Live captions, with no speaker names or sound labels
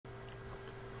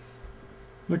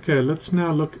Okay, let's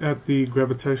now look at the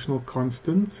gravitational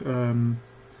constant,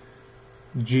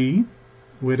 G.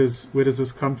 Where does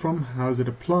this come from? How is it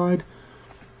applied?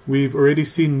 We've already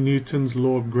seen Newton's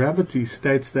law of gravity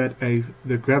states that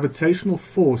the gravitational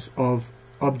force of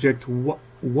object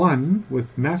 1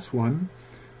 with mass 1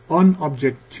 on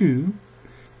object 2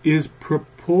 is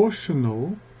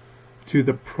proportional to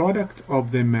the product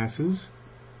of their masses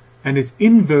and is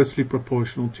inversely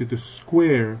proportional to the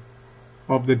square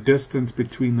of the distance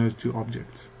between those two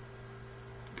objects.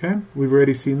 Okay, we've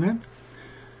already seen that.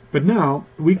 But now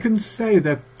we can say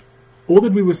that all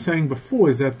that we were saying before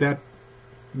is that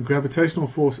gravitational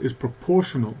force is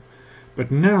proportional. But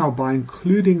now by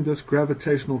including this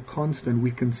gravitational constant,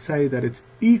 we can say that it's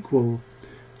equal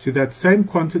to that same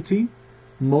quantity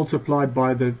multiplied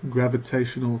by the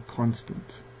gravitational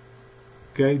constant.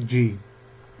 Okay, G.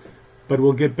 But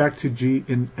we'll get back to G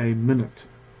in a minute.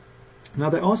 Now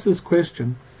they ask this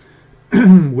question,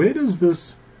 where does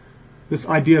this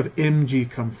idea of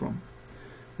mg come from?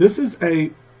 This is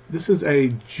a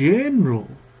general,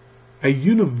 a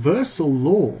universal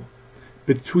law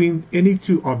between any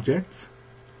two objects,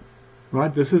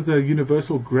 right? This is the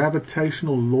universal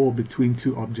gravitational law between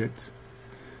two objects.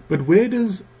 But where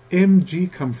does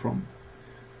mg come from?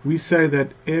 We say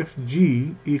that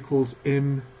Fg equals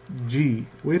mg.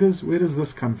 Where does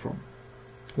this come from?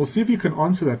 We'll see if you can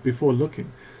answer that before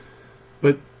looking.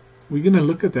 But we're going to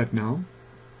look at that now.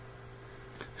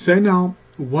 Say now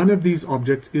one of these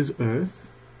objects is Earth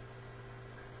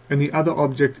and the other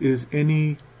object is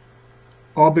any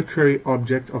arbitrary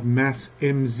object of mass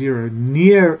m0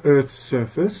 near Earth's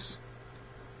surface.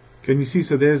 Can you see?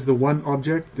 So there's the one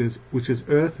object which is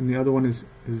Earth, and the other one is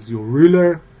your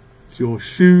ruler, it's your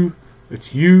shoe,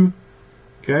 it's you.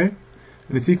 Okay?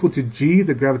 And it's equal to g,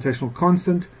 the gravitational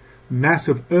constant, mass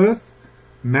of Earth,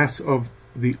 mass of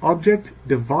the object,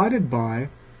 divided by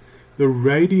the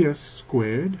radius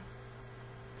squared.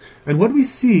 And what we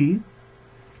see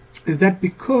is that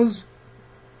because,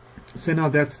 so now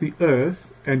that's the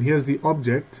Earth, and here's the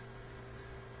object,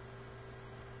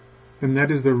 and that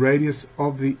is the radius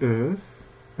of the Earth,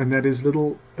 and that is a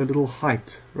little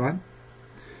height, right?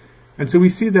 And so we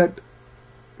see that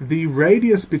the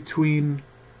radius between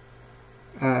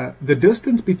the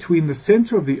distance between the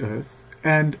center of the Earth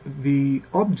and the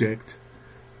object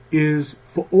is,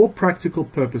 for all practical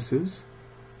purposes,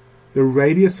 the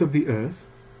radius of the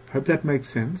Earth. Hope that makes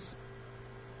sense.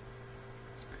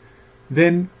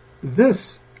 Then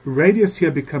this radius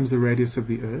here becomes the radius of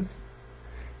the Earth.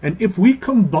 And if we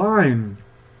combine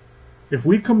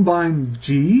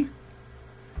g,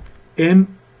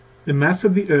 m, the mass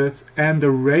of the Earth, and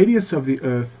the radius of the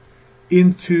Earth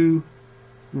into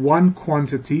one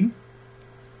quantity,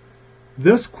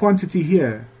 this quantity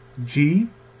here, g,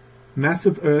 mass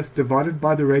of Earth divided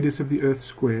by the radius of the Earth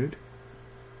squared,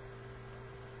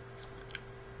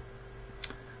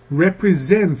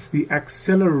 represents the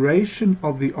acceleration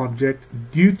of the object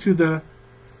due to the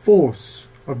force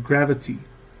of gravity.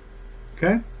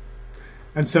 Okay?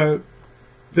 And so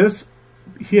this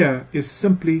here is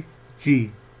simply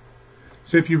g.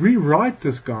 So if you rewrite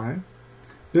this guy,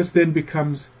 this then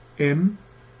becomes mg,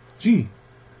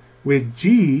 where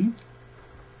g,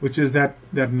 which is that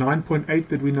 9.8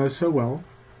 that we know so well,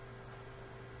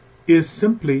 is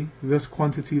simply this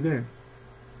quantity there.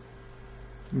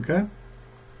 Okay?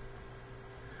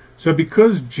 So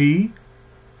because g,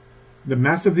 the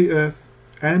mass of the Earth,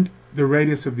 and the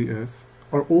radius of the Earth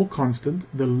are all constant,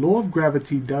 the law of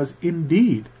gravity does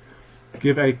indeed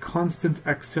give a constant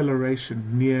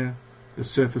acceleration near the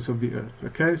surface of the Earth.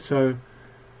 Okay, so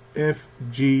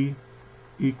Fg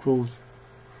equals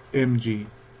mg.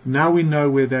 Now we know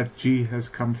where that g has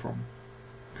come from.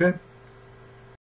 Okay.